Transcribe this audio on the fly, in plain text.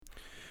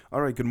All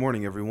right, good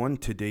morning, everyone.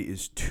 Today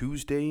is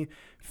Tuesday,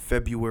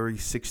 February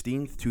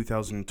 16th,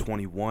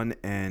 2021,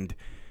 and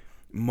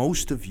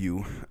most of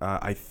you,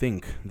 I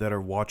think, that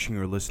are watching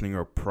or listening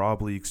are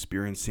probably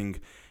experiencing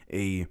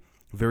a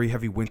very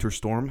heavy winter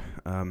storm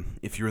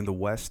if you're in the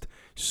West.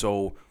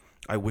 So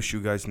I wish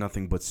you guys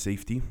nothing but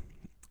safety.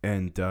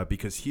 And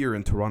because here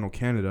in Toronto,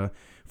 Canada,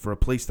 for a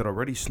place that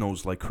already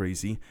snows like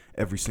crazy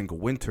every single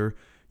winter,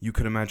 you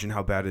can imagine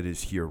how bad it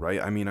is here, right?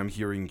 I mean, I'm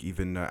hearing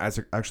even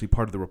actually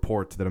part of the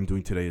report that I'm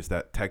doing today is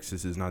that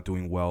Texas is not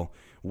doing well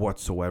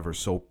whatsoever.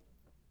 So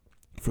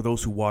for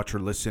those who watch or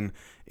listen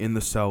in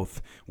the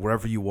South,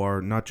 wherever you are,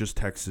 not just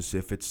Texas,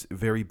 if it's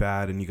very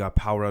bad and you got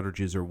power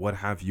outages or what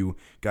have you,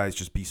 guys,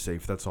 just be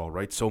safe. That's all,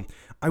 right? So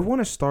I want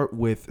to start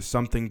with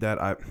something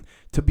that,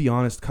 to be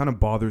honest, kind of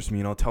bothers me,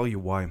 and I'll tell you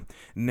why.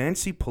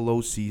 Nancy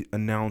Pelosi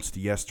announced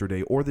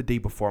yesterday or the day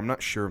before, I'm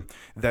not sure,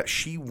 that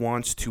she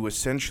wants to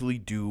essentially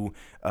do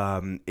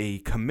a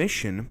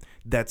commission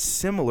that's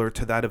similar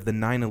to that of the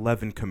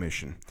 9/11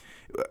 Commission.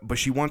 But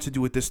she wants to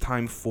do it this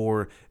time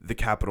for the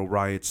Capitol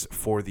riots,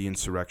 for the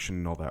insurrection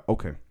and all that.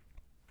 Okay.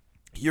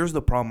 Here's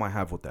the problem I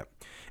have with that.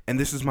 And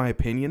this is my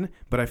opinion,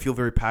 but I feel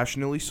very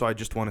passionately, so I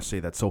just want to say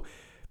that. So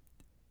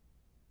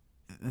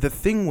the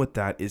thing with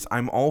that is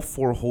I'm all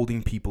for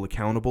holding people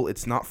accountable.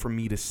 It's not for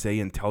me to say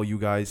and tell you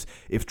guys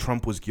if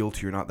Trump was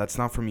guilty or not. That's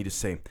not for me to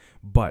say.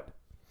 But,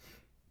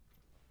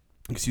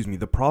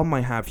 the problem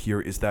I have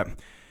here is that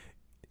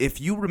if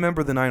you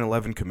remember the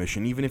 9/11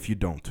 Commission, even if you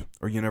don't,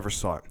 or you never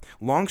saw it,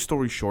 long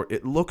story short,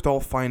 it looked all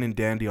fine and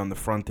dandy on the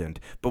front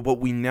end. But what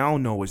we now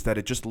know is that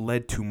it just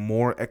led to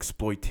more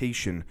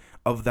exploitation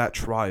of that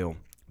trial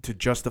to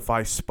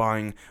justify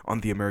spying on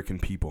the American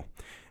people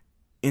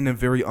in a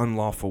very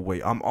unlawful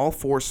way. I'm all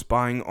for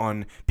spying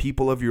on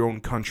people of your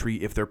own country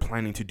if they're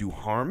planning to do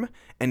harm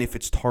and if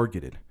it's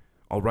targeted,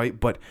 all right?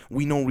 But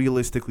we know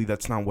realistically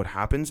that's not what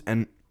happens,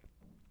 and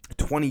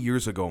 20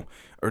 years ago,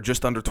 or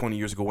just under 20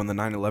 years ago when the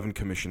 9/11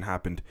 Commission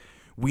happened,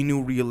 we knew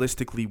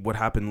realistically what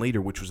happened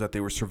later, which was that they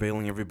were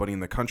surveilling everybody in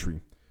the country.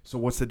 So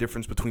what's the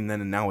difference between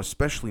then and now,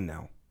 especially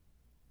now?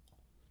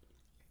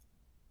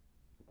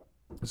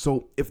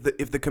 So if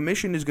the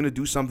commission is going to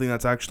do something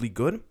that's actually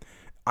good,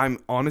 I'm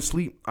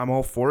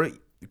all for it,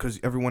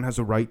 because everyone has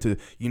a right to,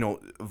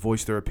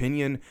 voice their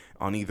opinion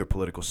on either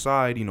political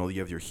side. You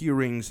have your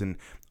hearings, and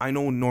I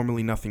know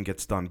normally nothing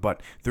gets done,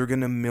 but they're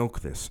going to milk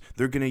this.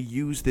 They're going to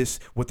use this,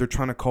 what they're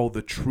trying to call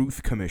the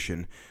Truth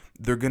Commission.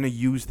 They're going to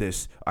use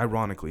this,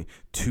 ironically,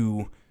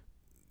 to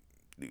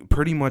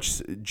pretty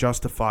much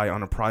justify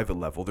on a private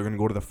level. They're going to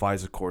go to the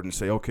FISA court and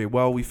say, okay,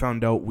 well, we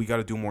found out we got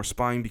to do more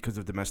spying because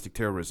of domestic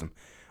terrorism.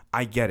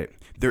 I get it.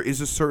 There is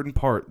a certain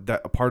part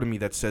of me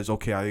that says,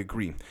 okay, I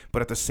agree.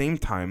 But at the same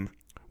time,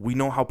 we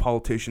know how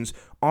politicians,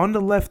 on the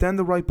left and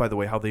the right, by the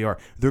way, how they are.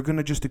 They're going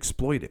to just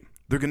exploit it.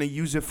 They're going to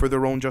use it for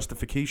their own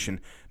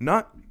justification.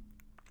 Not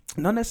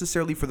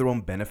necessarily for their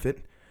own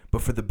benefit,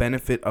 but for the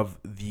benefit of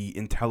the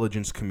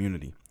intelligence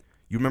community.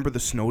 You remember the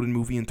Snowden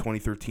movie in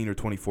 2013 or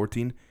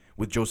 2014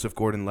 with Joseph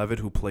Gordon-Levitt,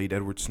 who played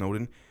Edward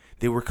Snowden?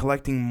 They were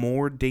collecting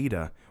more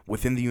data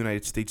within the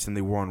United States than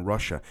they were on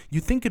Russia.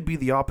 You'd think it'd be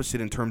the opposite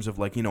in terms of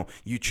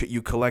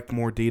you collect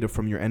more data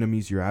from your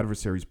enemies, your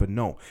adversaries, but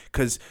no.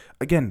 Because,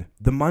 again,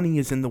 the money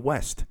is in the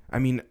West. I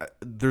mean,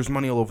 there's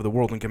money all over the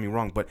world, don't get me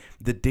wrong, but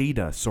the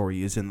data,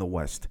 is in the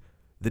West.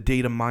 The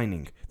data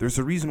mining. There's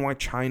a reason why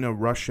China,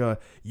 Russia,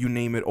 you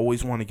name it,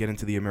 always want to get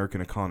into the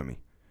American economy.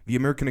 The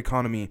American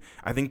economy,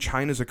 I think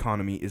China's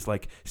economy is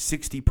like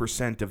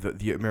 60% of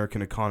the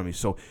American economy.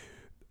 So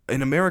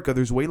in America,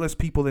 there's way less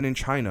people than in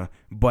China,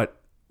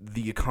 but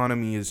the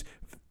economy is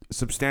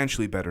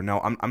substantially better.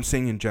 Now, I'm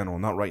saying in general,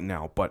 not right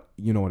now, but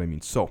you know what I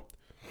mean. So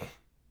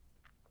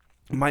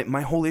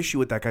my whole issue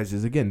with that, guys,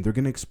 is, again, they're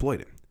going to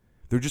exploit it.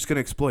 They're just going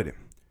to exploit it.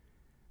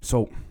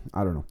 So,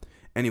 I don't know.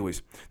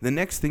 Anyways, the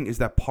next thing is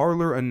that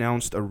Parler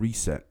announced a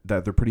reset,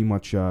 that they're pretty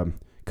much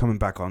coming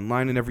back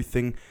online and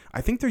everything.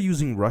 I think they're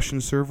using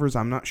Russian servers.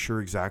 I'm not sure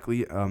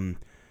exactly,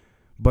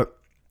 but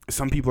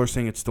some people are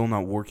saying it's still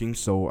not working,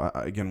 so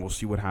again, we'll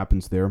see what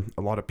happens there.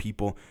 A lot of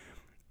people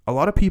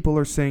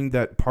are saying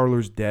that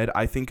Parler's dead.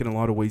 I think in a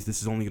lot of ways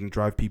this is only going to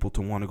drive people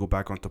to want to go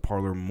back onto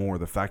Parler more,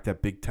 the fact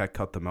that big tech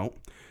cut them out.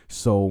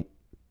 So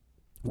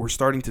we're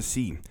starting to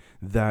see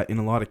that in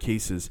a lot of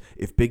cases,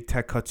 if big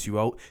tech cuts you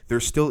out, there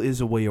still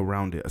is a way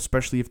around it,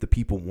 especially if the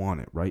people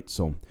want it, right?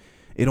 So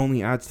it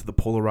only adds to the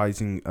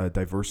polarizing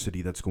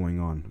diversity that's going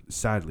on,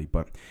 sadly.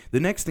 But the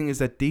next thing is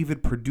that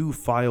David Perdue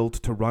filed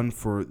to run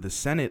for the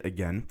Senate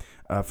again,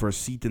 for a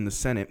seat in the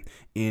Senate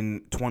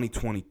in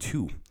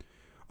 2022.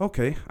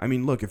 Okay, I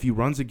mean, look, if he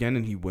runs again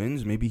and he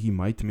wins, maybe he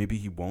might, maybe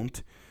he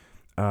won't.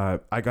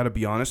 I got to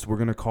be honest, we're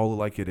going to call it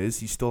like it is.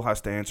 He still has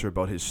to answer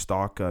about his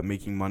stock,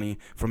 making money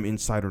from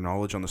insider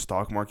knowledge on the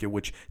stock market,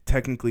 which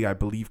technically I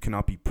believe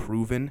cannot be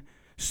proven.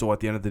 So at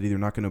the end of the day, they're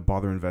not going to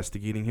bother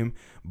investigating him.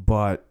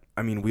 But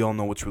I mean, we all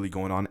know what's really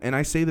going on. And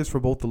I say this for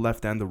both the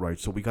left and the right,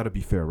 so we got to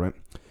be fair, right?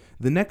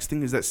 The next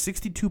thing is that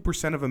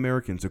 62% of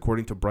Americans,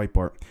 according to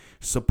Breitbart,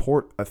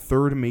 support a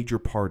third major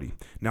party.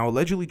 Now,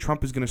 allegedly,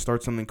 Trump is going to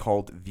start something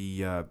called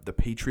the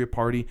Patriot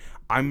Party.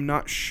 I'm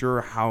not sure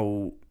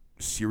how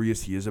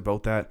serious he is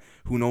about that.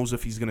 Who knows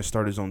if he's going to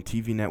start his own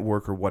TV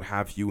network or what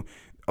have you.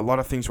 A lot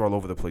of things are all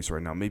over the place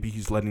right now. Maybe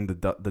he's letting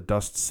the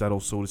dust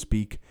settle, so to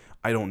speak.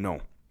 I don't know.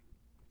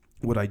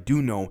 What I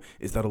do know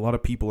is that a lot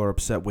of people are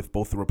upset with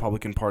both the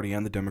Republican Party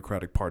and the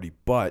Democratic Party,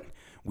 but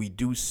we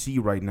do see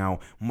right now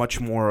much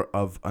more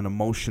of an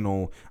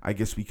emotional, I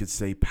guess we could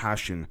say,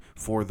 passion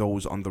for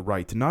those on the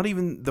right. Not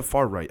even the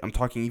far right. I'm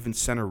talking even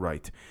center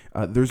right.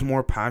 There's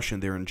more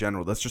passion there in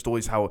general. That's just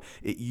always how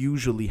it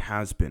usually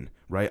has been,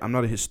 right? I'm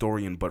not a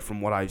historian, but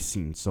from what I've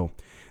seen. So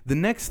the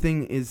next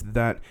thing is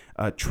that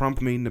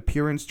Trump made an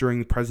appearance during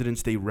the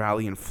President's Day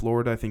rally in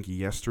Florida, I think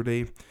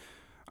yesterday.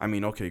 I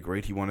mean, okay,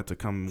 great. He wanted to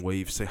come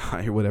wave, say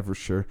hi or whatever.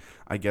 Sure.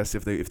 I guess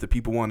if the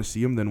people want to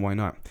see him, then why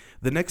not?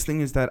 The next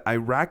thing is that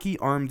Iraqi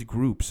armed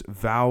groups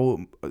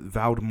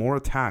vowed more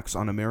attacks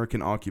on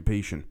American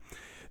occupation.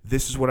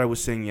 This is what I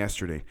was saying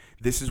yesterday.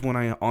 This is when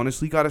I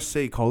honestly got to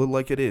say, call it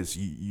like it is.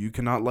 You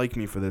cannot like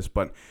me for this,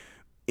 but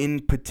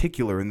in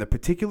particular, in the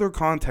particular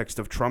context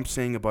of Trump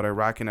saying about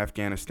Iraq and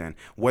Afghanistan,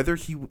 whether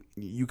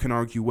you can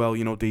argue, well,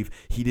 Dave,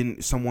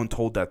 someone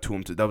told that to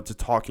him, that was a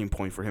talking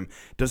point for him.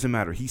 Doesn't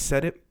matter. He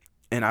said it.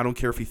 And I don't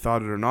care if he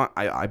thought it or not.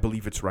 I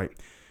believe it's right.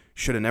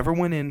 Should have never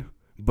went in,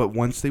 but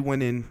once they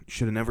went in,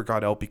 should have never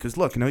got out. Because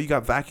look, now you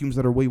got vacuums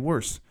that are way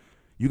worse.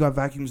 You got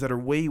vacuums that are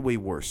way, way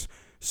worse.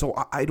 So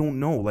I don't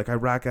know. Like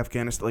Iraq,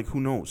 Afghanistan, like who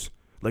knows?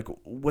 Like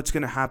what's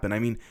going to happen? I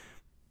mean,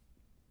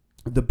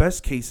 the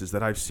best cases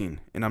that I've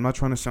seen, and I'm not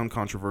trying to sound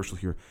controversial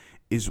here,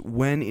 is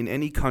when in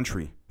any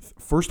country,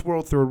 first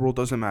world, third world,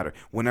 doesn't matter.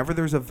 Whenever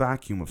there's a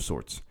vacuum of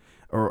sorts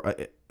or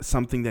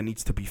something that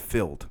needs to be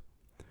filled,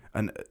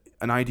 an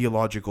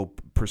ideological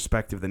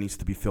perspective that needs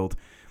to be filled,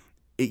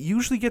 it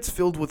usually gets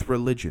filled with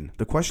religion.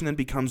 The question then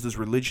becomes, does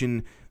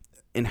religion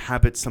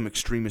inhabit some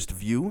extremist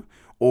view,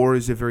 or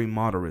is it very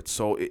moderate?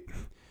 So,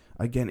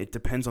 it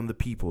depends on the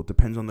people, it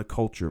depends on the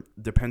culture,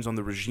 depends on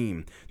the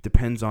regime,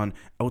 depends on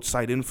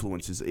outside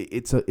influences.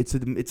 It's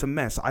a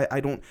mess.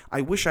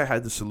 I wish I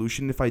had the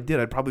solution. If I did,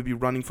 I'd probably be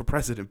running for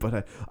president,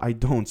 but I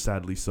don't,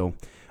 sadly. So,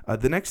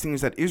 the next thing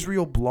is that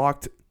Israel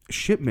blocked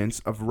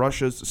shipments of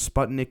Russia's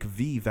Sputnik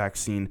V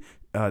vaccine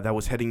that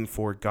was heading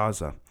for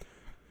Gaza.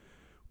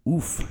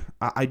 Oof.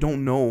 I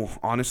don't know.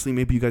 Honestly,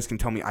 maybe you guys can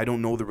tell me. I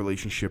don't know the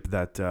relationship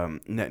that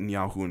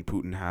Netanyahu and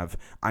Putin have.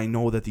 I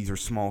know that these are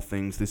small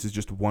things. This is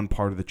just one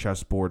part of the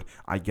chessboard.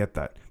 I get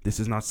that. This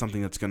is not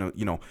something that's going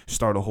to,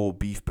 start a whole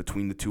beef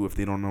between the two if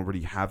they don't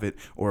already have it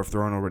or if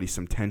there aren't already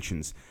some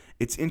tensions.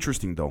 It's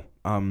interesting, though,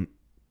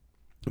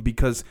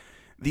 because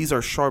these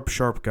are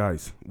sharp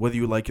guys, whether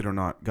you like it or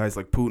not. Guys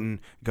like Putin,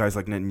 guys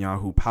like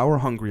Netanyahu, power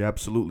hungry,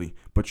 absolutely,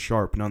 but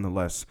sharp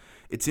nonetheless.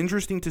 It's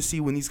interesting to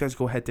see when these guys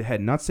go head to head.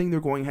 Not saying they're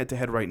going head to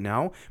head right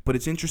now, but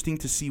it's interesting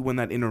to see when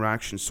that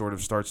interaction sort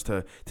of starts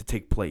to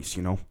take place,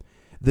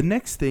 The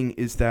next thing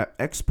is that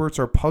experts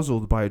are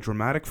puzzled by a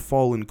dramatic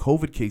fall in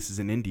COVID cases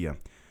in India.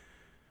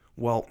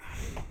 Well,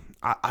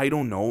 I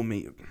don't know.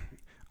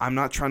 I'm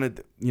not trying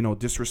to,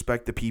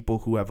 disrespect the people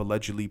who have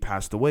allegedly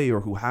passed away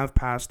or who have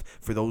passed.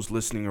 For those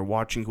listening or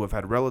watching who have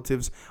had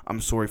relatives,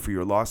 I'm sorry for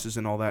your losses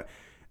and all that.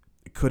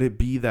 Could it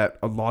be that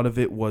a lot of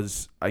it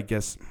was,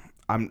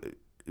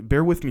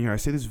 bear with me here, I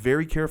say this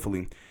very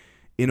carefully,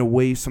 in a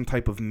way, some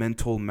type of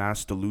mental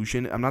mass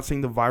delusion. I'm not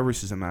saying the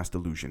virus is a mass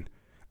delusion.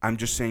 I'm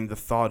just saying the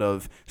thought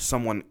of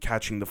someone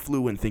catching the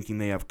flu and thinking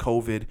they have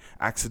COVID,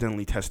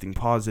 accidentally testing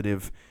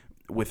positive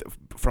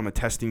from a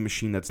testing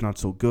machine that's not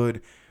so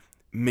good.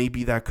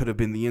 Maybe that could have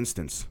been the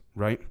instance,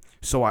 right?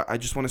 So I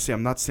just want to say,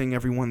 I'm not saying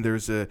everyone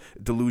there's a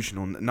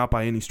delusional, not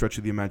by any stretch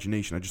of the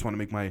imagination. I just want to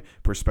make my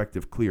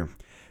perspective clear.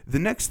 The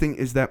next thing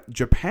is that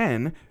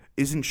Japan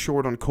isn't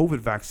short on COVID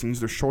vaccines.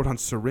 They're short on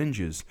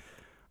syringes.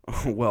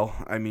 Well,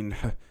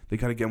 they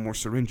got to get more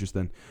syringes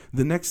then.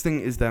 The next thing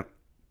is that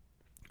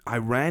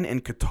Iran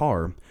and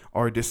Qatar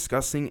are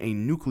discussing a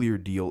nuclear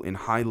deal in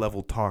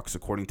high-level talks,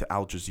 according to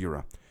Al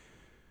Jazeera.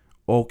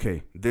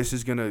 Okay, this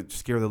is gonna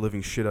scare the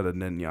living shit out of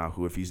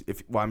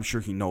Netanyahu. I'm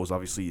sure he knows.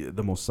 Obviously,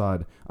 the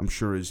Mossad, I'm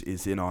sure,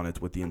 is in on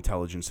it with the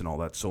intelligence and all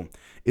that. So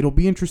it'll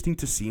be interesting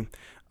to see.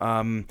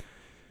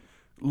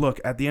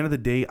 Look, at the end of the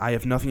day, I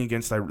have nothing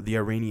against the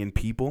Iranian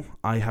people.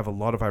 I have a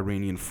lot of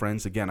Iranian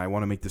friends. Again, I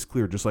want to make this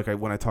clear. Just like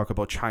when I talk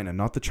about China,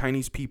 not the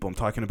Chinese people. I'm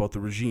talking about the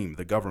regime,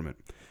 the government.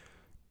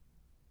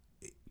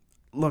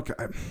 Look,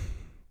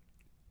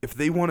 if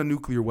they want a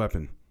nuclear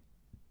weapon.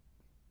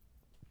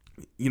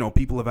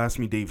 People have asked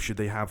me, Dave, should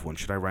they have one?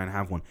 Should Iran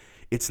have one?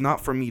 It's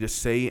not for me to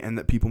say, and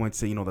that people might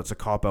say, that's a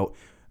cop-out.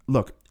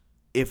 Look,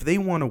 if they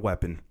want a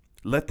weapon,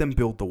 let them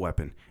build the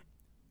weapon.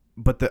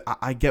 But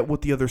I get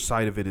what the other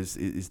side of it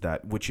is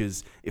that, which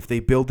is if they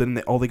build it and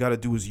all they got to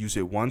do is use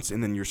it once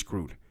and then you're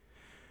screwed.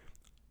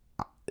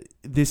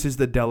 This is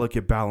the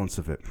delicate balance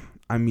of it.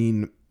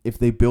 If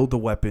they build a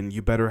weapon,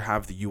 you better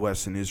have the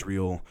U.S. and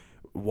Israel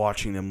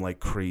watching them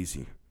like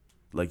crazy.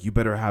 Like, you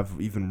better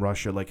have even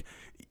Russia, like...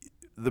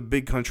 the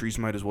big countries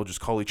might as well just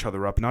call each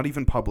other up, not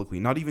even publicly,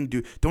 don't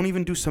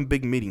even do some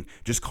big meeting.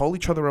 Just call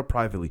each other up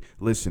privately.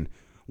 Listen,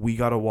 we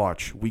got to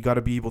watch. We got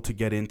to be able to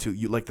get into,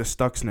 like the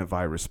Stuxnet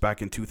virus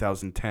back in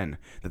 2010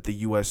 that the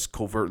U.S.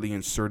 covertly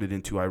inserted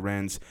into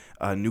Iran's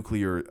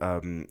nuclear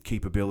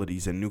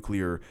capabilities and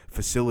nuclear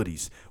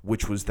facilities,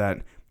 which was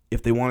that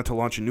if they wanted to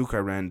launch a nuke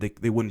Iran,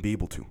 they wouldn't be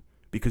able to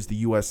because the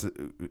U.S.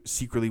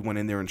 secretly went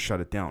in there and shut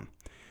it down.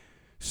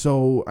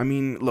 So, I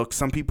mean, look,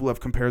 some people have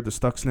compared the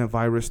Stuxnet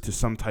virus to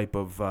some type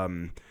of,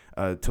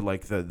 to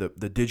like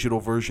the digital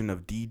version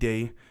of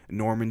D-Day,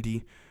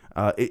 Normandy.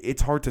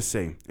 It's hard to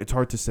say. It's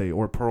hard to say,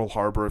 or Pearl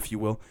Harbor, if you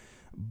will.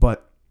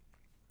 But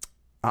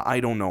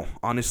I don't know.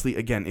 Honestly,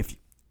 again, if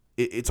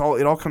it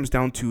all comes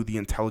down to the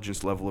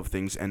intelligence level of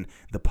things and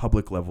the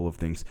public level of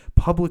things.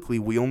 Publicly,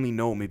 we only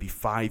know maybe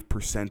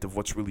 5% of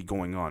what's really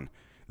going on.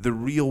 The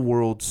real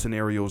world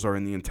scenarios are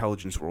in the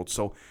intelligence world.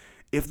 So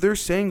if they're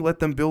saying let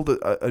them build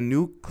a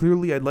nuke,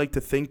 clearly I'd like to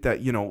think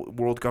that,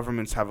 world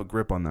governments have a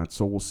grip on that.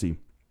 So we'll see.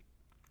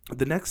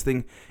 The next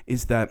thing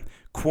is that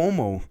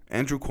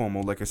Andrew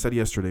Cuomo, like I said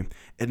yesterday,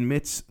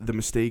 admits the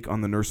mistake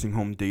on the nursing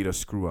home data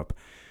screw up.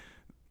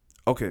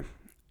 Okay,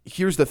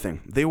 here's the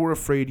thing. They were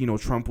afraid,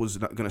 Trump was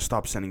going to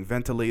stop sending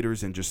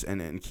ventilators and just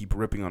and keep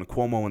ripping on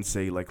Cuomo and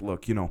say, like,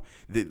 look,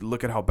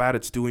 look at how bad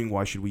it's doing.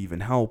 Why should we even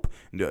help?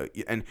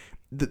 And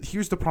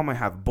here's the problem I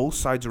have. Both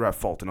sides are at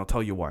fault, and I'll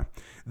tell you why.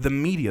 The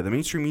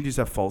mainstream media is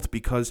at fault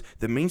because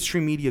the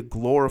mainstream media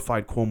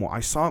glorified Cuomo. I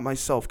saw it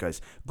myself,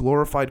 guys.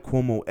 Glorified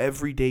Cuomo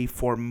every day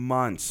for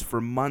months,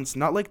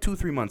 not like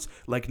 2-3 months,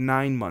 like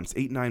 9 months,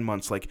 8-9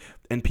 months,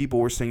 and people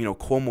were saying,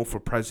 Cuomo for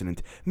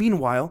president.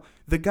 Meanwhile,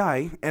 the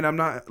guy, and I'm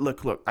not,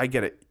 look, I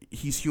get it.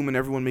 He's human.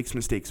 Everyone makes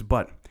mistakes,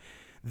 but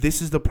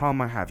this is the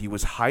problem I have. He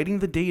was hiding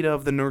the data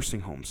of the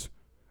nursing homes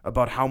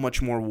about how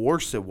much more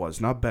worse it was,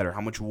 not better,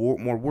 how much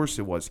more worse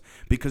it was,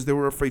 because they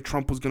were afraid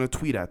Trump was going to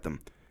tweet at them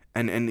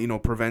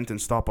and prevent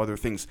and stop other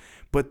things.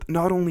 But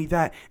not only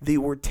that, they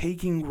were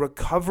taking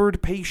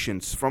recovered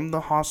patients from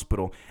the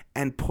hospital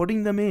and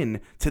putting them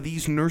in to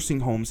these nursing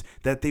homes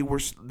that they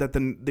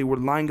were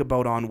lying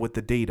about on with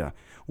the data.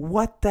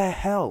 What the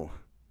hell?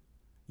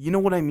 You know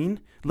what I mean?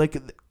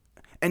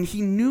 And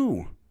he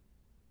knew.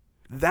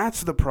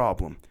 That's the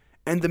problem.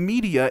 And the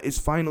media is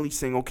finally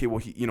saying, okay, well,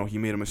 he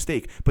made a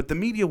mistake. But the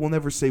media will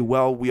never say,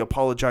 well, we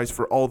apologize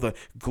for all the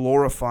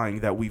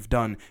glorifying that we've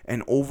done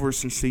and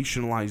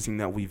over-sensationalizing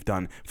that we've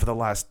done for the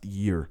last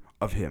year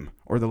of him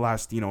or the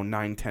last,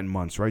 9-10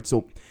 months, right?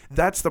 So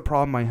that's the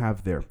problem I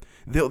have there.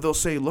 They'll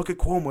say, look at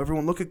Cuomo,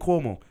 everyone look at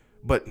Cuomo.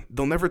 But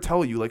they'll never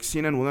tell you, like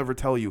CNN will never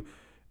tell you,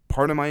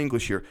 pardon my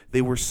English here,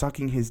 they were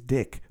sucking his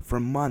dick for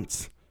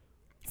months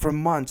and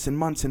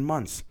months and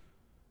months.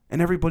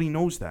 And everybody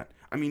knows that.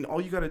 I mean,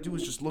 all you got to do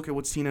is just look at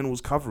what CNN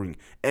was covering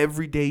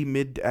every day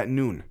at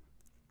noon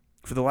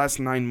for the last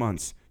 9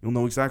 months. You'll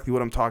know exactly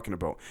what I'm talking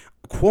about.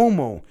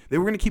 Cuomo, they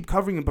were going to keep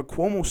covering it, but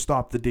Cuomo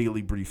stopped the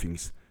daily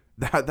briefings.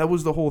 That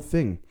was the whole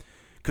thing.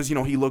 Because,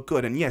 he looked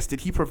good. And yes, did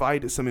he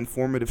provide some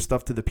informative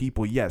stuff to the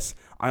people? Yes.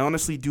 I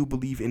honestly do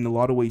believe in a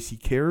lot of ways he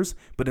cares,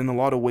 but in a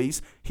lot of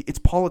ways, it's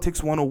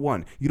politics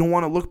 101. You don't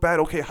want to look bad?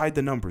 Okay, hide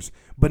the numbers.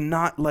 But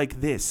not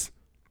like this.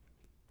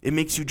 It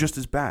makes you just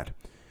as bad.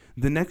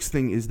 The next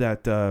thing is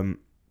that a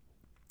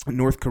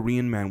North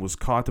Korean man was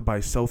caught by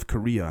South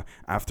Korea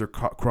after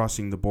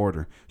crossing the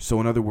border.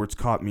 So in other words,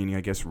 caught meaning,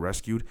 I guess,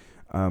 rescued.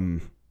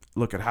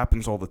 Look, it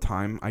happens all the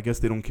time. I guess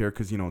they don't care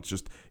because,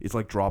 it's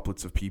like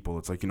droplets of people.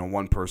 It's like,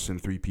 one person,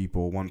 3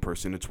 people, 1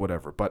 person, it's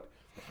whatever. But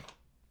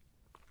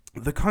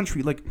the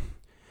country,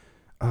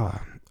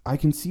 I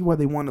can see why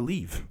they want to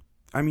leave.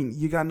 I mean,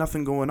 you got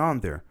nothing going on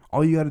there.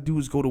 All you got to do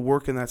is go to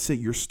work and that's it.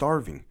 You're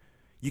starving.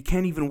 You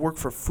can't even work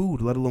for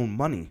food, let alone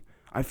money.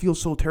 I feel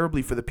so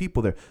terribly for the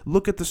people there.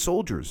 Look at the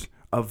soldiers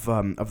of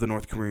the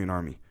North Korean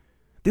army.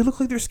 They look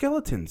like they're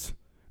skeletons.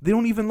 They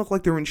don't even look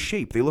like they're in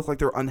shape. They look like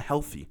they're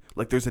unhealthy.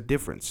 Like there's a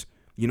difference.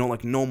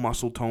 Like no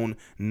muscle tone,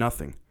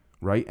 nothing,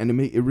 right? And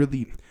it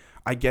really,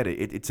 I get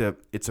it. It's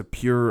a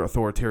pure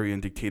authoritarian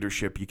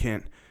dictatorship. You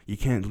can't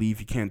leave.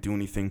 You can't do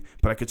anything.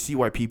 But I could see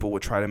why people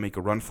would try to make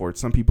a run for it.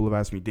 Some people have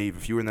asked me, Dave,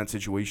 if you were in that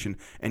situation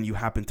and you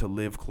happen to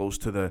live close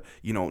to the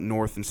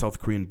North and South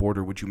Korean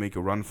border, would you make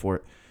a run for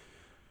it?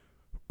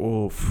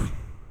 Oof.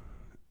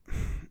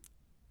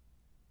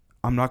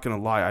 I'm not going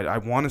to lie. I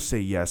want to say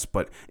yes,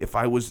 but if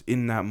I was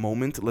in that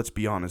moment, let's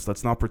be honest.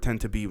 Let's not pretend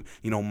to be,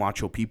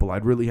 macho people.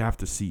 I'd really have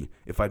to see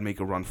if I'd make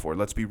a run for it.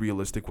 Let's be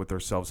realistic with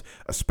ourselves,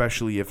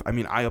 especially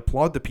I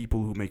applaud the people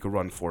who make a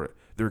run for it.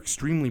 They're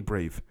extremely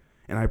brave,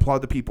 and I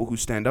applaud the people who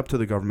stand up to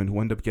the government who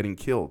end up getting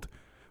killed,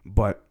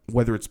 but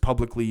whether it's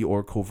publicly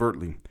or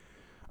covertly.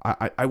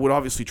 I would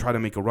obviously try to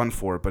make a run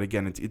for it, but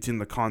again, it's in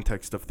the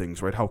context of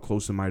things, right? How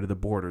close am I to the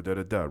border,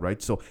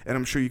 right? So, and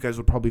I'm sure you guys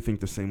would probably think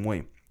the same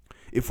way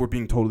if we're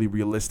being totally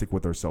realistic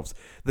with ourselves.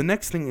 The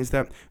next thing is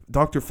that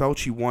Dr.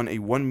 Fauci won a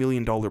 $1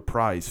 million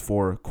prize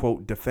for,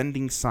 quote,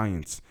 defending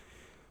science.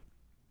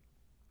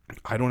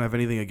 I don't have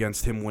anything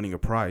against him winning a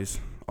prize.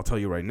 I'll tell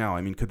you right now.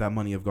 I mean, could that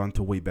money have gone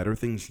to way better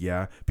things?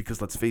 Yeah,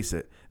 because let's face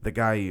it, the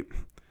guy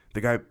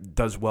The guy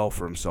does well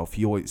for himself.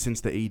 He always,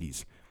 since the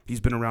 80s. He's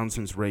been around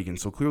since Reagan,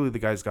 so clearly the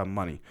guy's got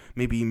money.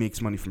 Maybe he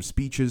makes money from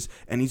speeches,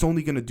 and he's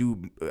only going to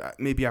do,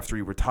 maybe after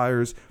he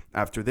retires,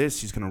 after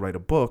this, he's going to write a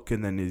book,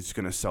 and then he's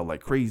going to sell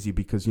like crazy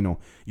because,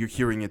 you're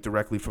hearing it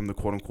directly from the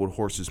quote-unquote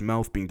horse's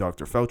mouth, being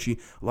Dr. Fauci.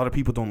 A lot of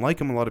people don't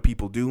like him. A lot of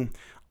people do.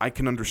 I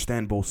can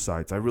understand both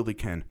sides. I really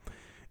can.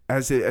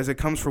 As it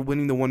comes for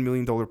winning the $1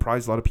 million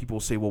prize, a lot of people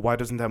say, well, why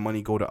doesn't that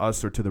money go to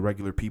us or to the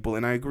regular people?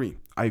 And I agree.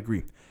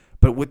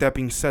 But with that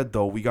being said,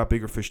 though, we got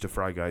bigger fish to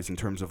fry, guys, in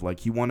terms of,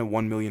 like, he won a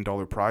 $1 million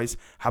prize.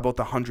 How about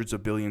the hundreds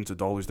of billions of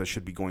dollars that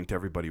should be going to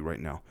everybody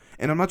right now?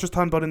 And I'm not just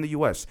talking about in the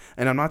U.S.,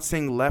 and I'm not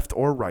saying left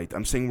or right.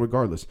 I'm saying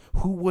regardless.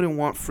 Who wouldn't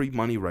want free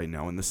money right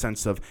now in the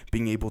sense of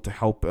being able to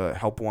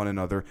help one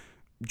another,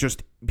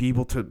 just be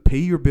able to pay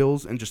your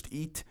bills and just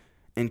eat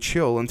and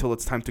chill until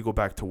it's time to go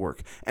back to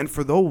work? And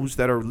for those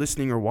that are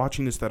listening or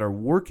watching this that are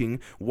working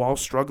while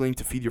struggling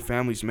to feed your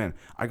families, man,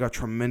 I got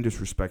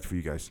tremendous respect for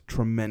you guys.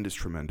 Tremendous.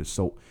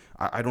 So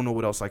I don't know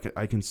what else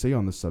I can say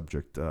on the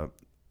subject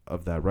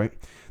of that, right?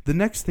 The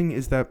next thing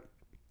is that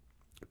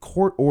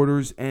court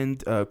ordered an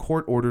end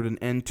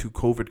to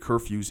COVID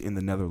curfews in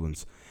the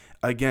Netherlands.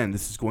 Again,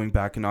 this is going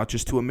back not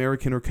just to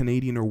American or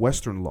Canadian or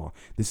Western law.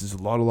 This is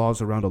a lot of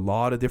laws around a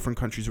lot of different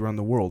countries around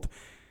the world.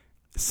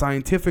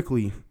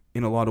 Scientifically,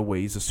 in a lot of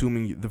ways,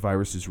 assuming the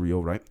virus is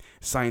real, right?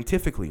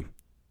 Scientifically,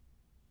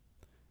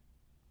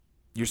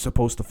 you're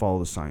supposed to follow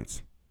the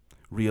science.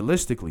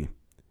 Realistically,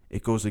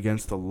 it goes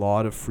against a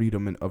lot of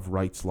freedom and of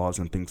rights laws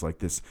and things like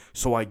this.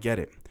 So I get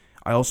it.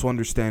 I also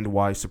understand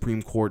why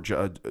Supreme Court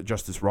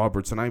Justice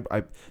Roberts, and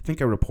I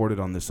think I reported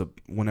on this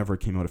whenever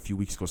it came out a few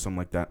weeks ago, something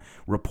like that,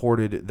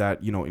 reported that,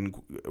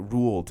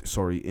 ruled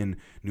in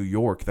New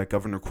York that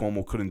Governor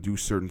Cuomo couldn't do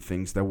certain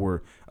things that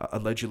were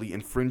allegedly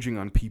infringing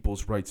on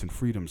people's rights and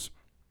freedoms.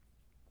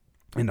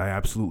 And I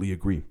absolutely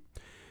agree.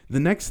 The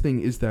next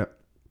thing is that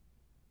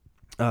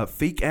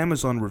fake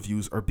Amazon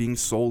reviews are being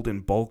sold in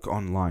bulk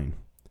online.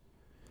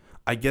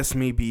 I guess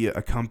maybe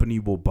a company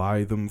will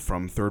buy them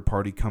from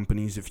third-party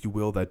companies, if you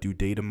will, that do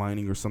data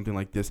mining or something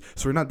like this.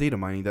 Sorry, not data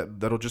mining.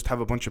 That'll just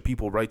have a bunch of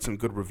people write some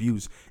good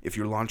reviews. If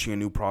you're launching a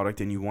new product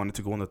and you want it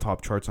to go on the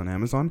top charts on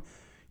Amazon,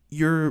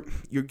 you're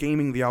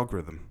gaming the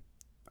algorithm.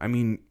 I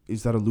mean,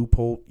 is that a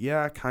loophole?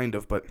 Yeah, kind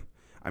of. But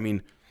I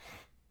mean,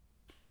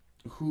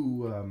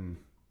 who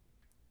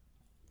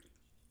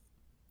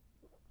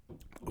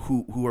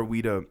are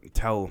we to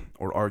tell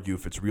or argue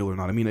if it's real or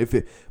not? I mean,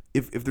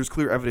 if there's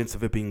clear evidence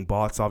of it being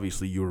bots,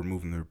 obviously you're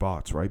removing their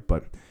bots, right?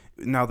 But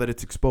now that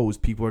it's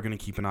exposed, people are going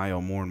to keep an eye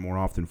out more and more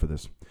often for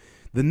this.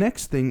 The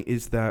next thing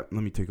is that,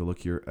 let me take a look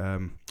here.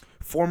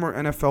 Former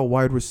NFL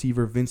wide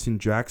receiver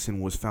Vincent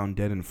Jackson was found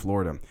dead in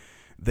Florida.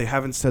 They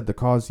haven't said the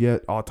cause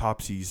yet.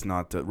 Autopsy's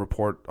not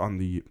report on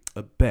the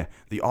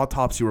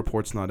autopsy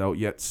report's not out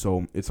yet,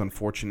 so it's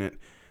unfortunate.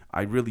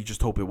 I really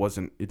just hope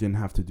it didn't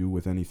have to do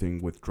with anything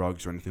with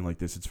drugs or anything like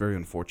this. It's very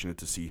unfortunate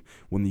to see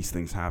when these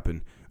things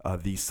happen,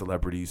 these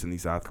celebrities and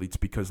these athletes,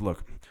 because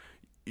look,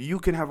 you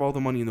can have all the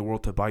money in the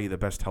world to buy you the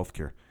best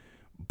healthcare,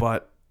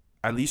 but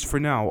at least for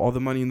now, all the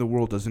money in the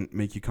world doesn't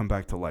make you come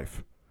back to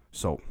life.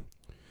 So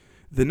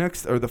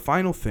the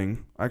final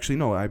thing, actually,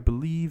 no, I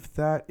believe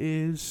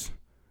that's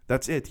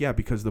it. Yeah,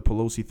 because the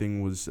Pelosi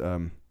thing was,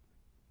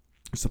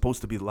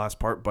 supposed to be the last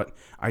part, but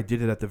I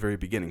did it at the very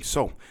beginning.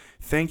 So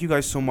thank you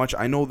guys so much.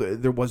 I know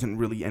that there wasn't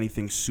really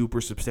anything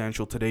super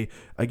substantial today.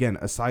 Again,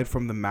 aside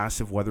from the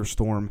massive weather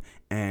storm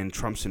and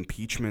Trump's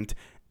impeachment,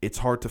 it's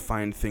hard to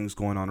find things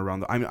going on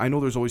around. I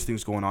know there's always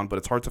things going on, but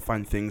it's hard to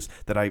find things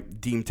that I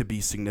deem to be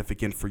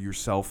significant for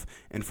yourself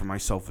and for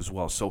myself as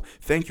well. So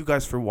thank you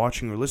guys for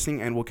watching or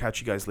listening, and we'll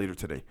catch you guys later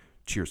today.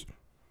 Cheers.